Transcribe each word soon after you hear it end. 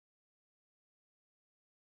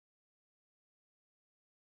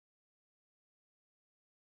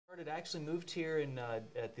I actually moved here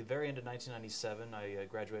at the very end of 1997. I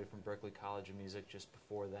graduated from Berklee College of Music just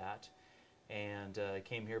before that, and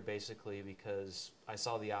came here basically because I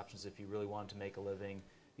saw the options. If you really wanted to make a living,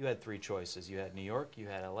 you had three choices. You had New York, you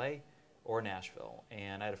had LA, or Nashville.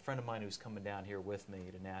 And I had a friend of mine who was coming down here with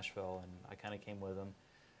me to Nashville, and I kind of came with him.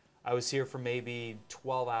 I was here for maybe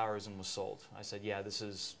 12 hours and was sold. I said, yeah,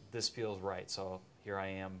 this feels right. So here I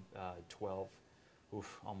am, 12,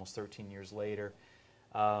 almost 13 years later.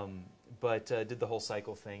 But did the whole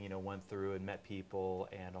cycle thing, went through and met people,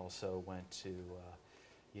 and also went to,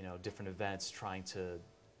 different events trying to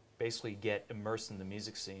basically get immersed in the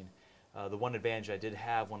music scene. The one advantage I did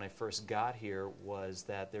have when I first got here was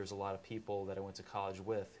that there's a lot of people that I went to college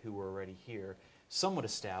with who were already here, somewhat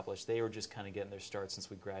established. They were just kind of getting their start since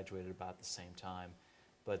we graduated about the same time.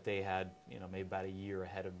 But they had, maybe about a year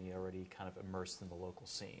ahead of me already kind of immersed in the local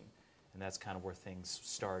scene. And that's kind of where things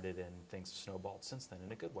started, and things have snowballed since then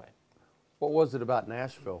in a good way. What was it about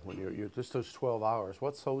Nashville when you're just those 12 hours?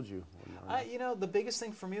 What sold you? The biggest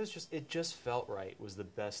thing for me was it just felt right was the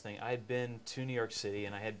best thing. I had been to New York City,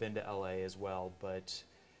 and I had been to LA as well,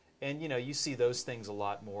 and you see those things a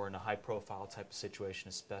lot more in a high-profile type of situation,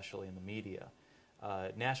 especially in the media.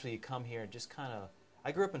 Nashville, you come here and just kind of,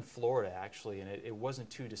 I grew up in Florida actually, and it wasn't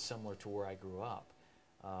too dissimilar to where I grew up.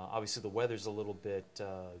 Obviously, the weather's a little bit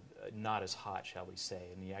not as hot, shall we say,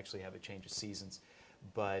 and you actually have a change of seasons.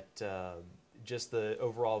 But just the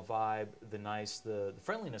overall vibe, the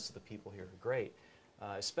friendliness of the people here are great,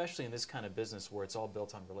 especially in this kind of business where it's all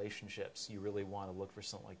built on relationships. You really want to look for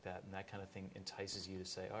something like that, and that kind of thing entices you to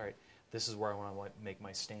say, all right, this is where I want to make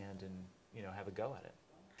my stand and have a go at it.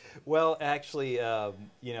 Well, actually,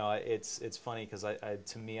 it's funny because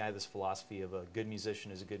to me, I have this philosophy of a good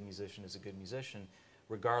musician is a good musician is a good musician.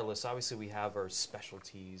 Regardless, obviously we have our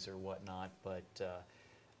specialties or whatnot, but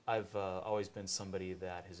I've always been somebody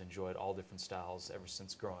that has enjoyed all different styles ever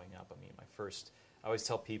since growing up. I mean, I always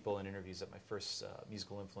tell people in interviews that my first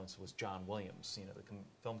musical influence was John Williams, the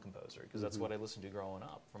film composer, because that's what I listened to growing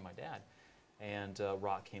up from my dad. And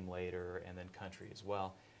rock came later, and then country as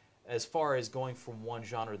well. As far as going from one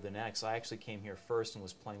genre to the next, I actually came here first and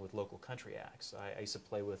was playing with local country acts. I used to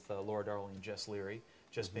play with Laura Darling and Jess Leary,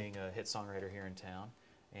 just being a hit songwriter here in town.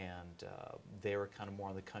 And they were kind of more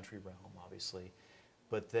in the country realm, obviously.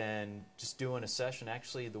 But then just doing a session,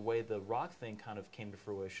 actually the way the rock thing kind of came to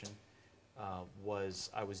fruition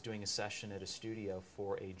was I was doing a session at a studio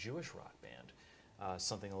for a Jewish rock band,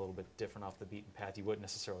 something a little bit different off the beaten path you wouldn't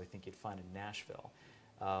necessarily think you'd find in Nashville.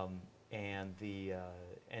 And the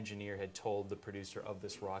engineer had told the producer of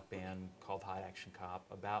this rock band called Hot Action Cop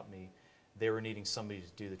about me. They were needing somebody to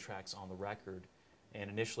do the tracks on the record. And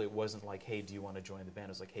initially it wasn't like, hey, do you want to join the band?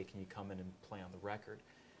 It was like, hey, can you come in and play on the record?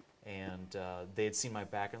 And they had seen my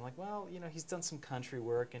background, like, well, he's done some country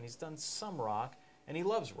work and he's done some rock, and he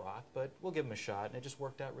loves rock, but we'll give him a shot. And it just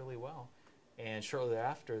worked out really well. And shortly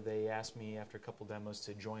after, they asked me, after a couple demos,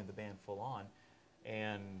 to join the band full on.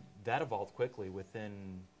 And that evolved quickly.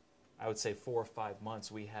 Within, I would say, 4 or 5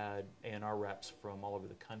 months, we had A&R reps from all over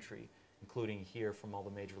the country, including here from all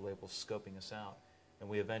the major labels scoping us out. And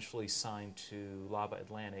we eventually signed to Lava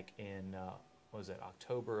Atlantic in, August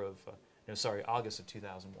of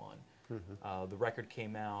 2001. The record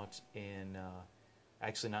came out in,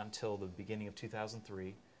 actually not until the beginning of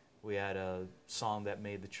 2003. We had a song that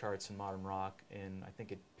made the charts in modern rock, and I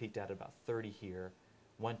think it peaked out at about 30 here,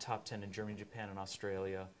 went top 10 in Germany, Japan, and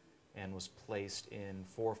Australia, and was placed in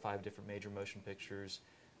 4 or 5 different major motion pictures,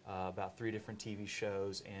 about 3 different TV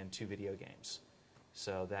shows, and 2 video games.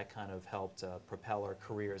 So that kind of helped propel our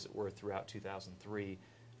career, as it were, throughout 2003,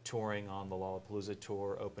 touring on the Lollapalooza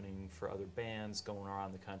tour, opening for other bands, going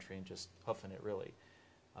around the country and just huffing it, really.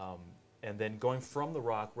 And then going from the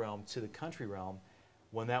rock realm to the country realm,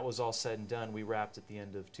 when that was all said and done, we wrapped at the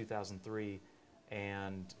end of 2003,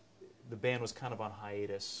 and the band was kind of on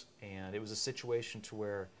hiatus, and it was a situation to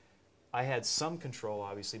where I had some control,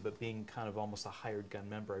 obviously, but being kind of almost a hired gun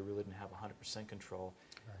member, I really didn't have 100% control.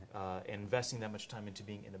 Right. And investing that much time into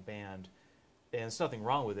being in a band, and there's nothing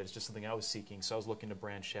wrong with it, it's just something I was seeking, so I was looking to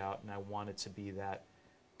branch out, and I wanted to be that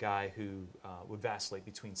guy who would vacillate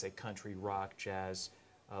between, say, country, rock, jazz,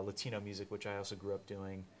 Latino music, which I also grew up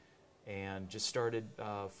doing, and just started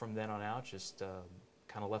from then on out, just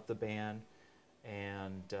kind of left the band,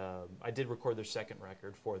 and I did record their second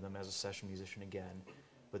record for them as a session musician again,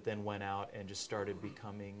 but then went out and just started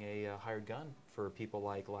becoming a hired gun for people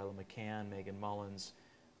like Lila McCann, Megan Mullins,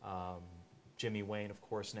 Jimmy Wayne, of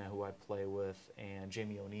course, now who I play with, and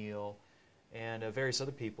Jamie O'Neill, and various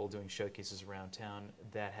other people doing showcases around town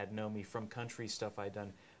that had known me from country stuff I'd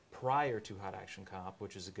done prior to Hot Action Cop,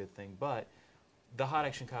 which is a good thing, but the Hot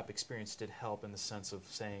Action Cop experience did help in the sense of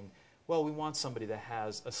saying, well, we want somebody that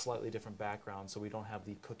has a slightly different background, so we don't have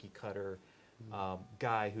the cookie cutter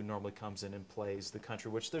guy who normally comes in and plays the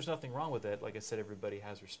country, which there's nothing wrong with it. Like I said, everybody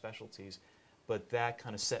has their specialties, but that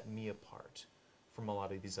kind of set me apart from a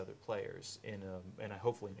lot of these other players and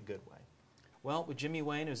hopefully in a good way. Well, with Jimmy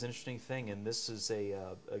Wayne, it was an interesting thing, and this is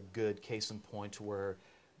a good case in point to where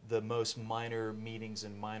the most minor meetings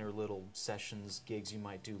and minor little sessions, gigs you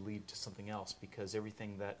might do lead to something else, because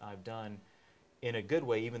everything that I've done in a good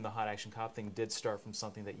way, even the Hot Action Cop thing, did start from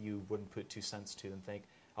something that you wouldn't put 2 cents to and think,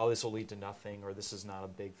 oh, this will lead to nothing, or this is not a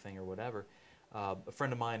big thing, or whatever. A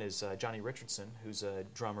friend of mine is Johnny Richardson, who's a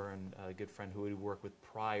drummer and a good friend who we worked with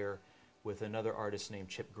prior with another artist named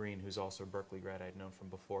Chip Green, who's also a Berkeley grad I'd known from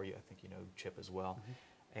before. I think you know Chip as well.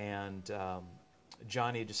 And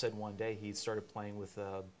Johnny just said one day he started playing with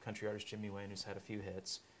country artist Jimmy Wayne, who's had a few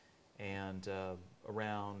hits. And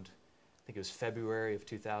around, I think it was February of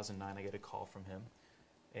 2009, I get a call from him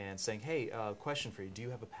and saying, hey, question for you, do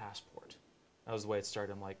you have a passport? That was the way it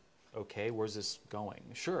started. I'm like, okay, where's this going?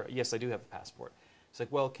 Sure, yes, I do have a passport. It's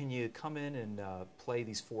like, well, can you come in and play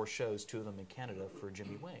these 4 shows, 2 of them in Canada, for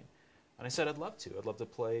Jimmy Wayne? And I said, I'd love to. I'd love to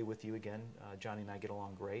play with you again. Johnny and I get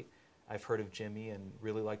along great. I've heard of Jimmy and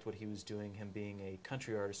really liked what he was doing, him being a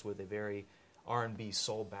country artist with a very R&B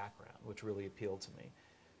soul background, which really appealed to me.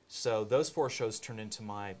 So those 4 shows turned into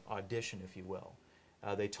my audition, if you will.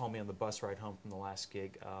 They told me on the bus ride home from the last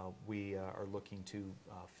gig, we are looking to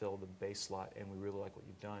fill the bass slot, and we really like what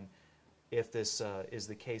you've done. If this is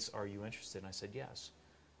the case, are you interested? And I said yes.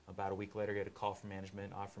 About a week later, I get a call from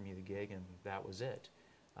management, offer me the gig, and that was it.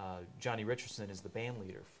 Johnny Richardson is the band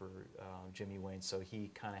leader for Jimmy Wayne, so he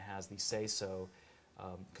kind of has the say-so,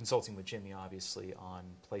 consulting with Jimmy, obviously, on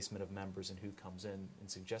placement of members and who comes in and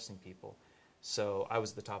suggesting people. So I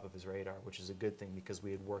was at the top of his radar, which is a good thing because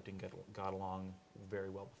we had worked and got along very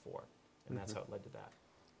well before, and that's how it led to that.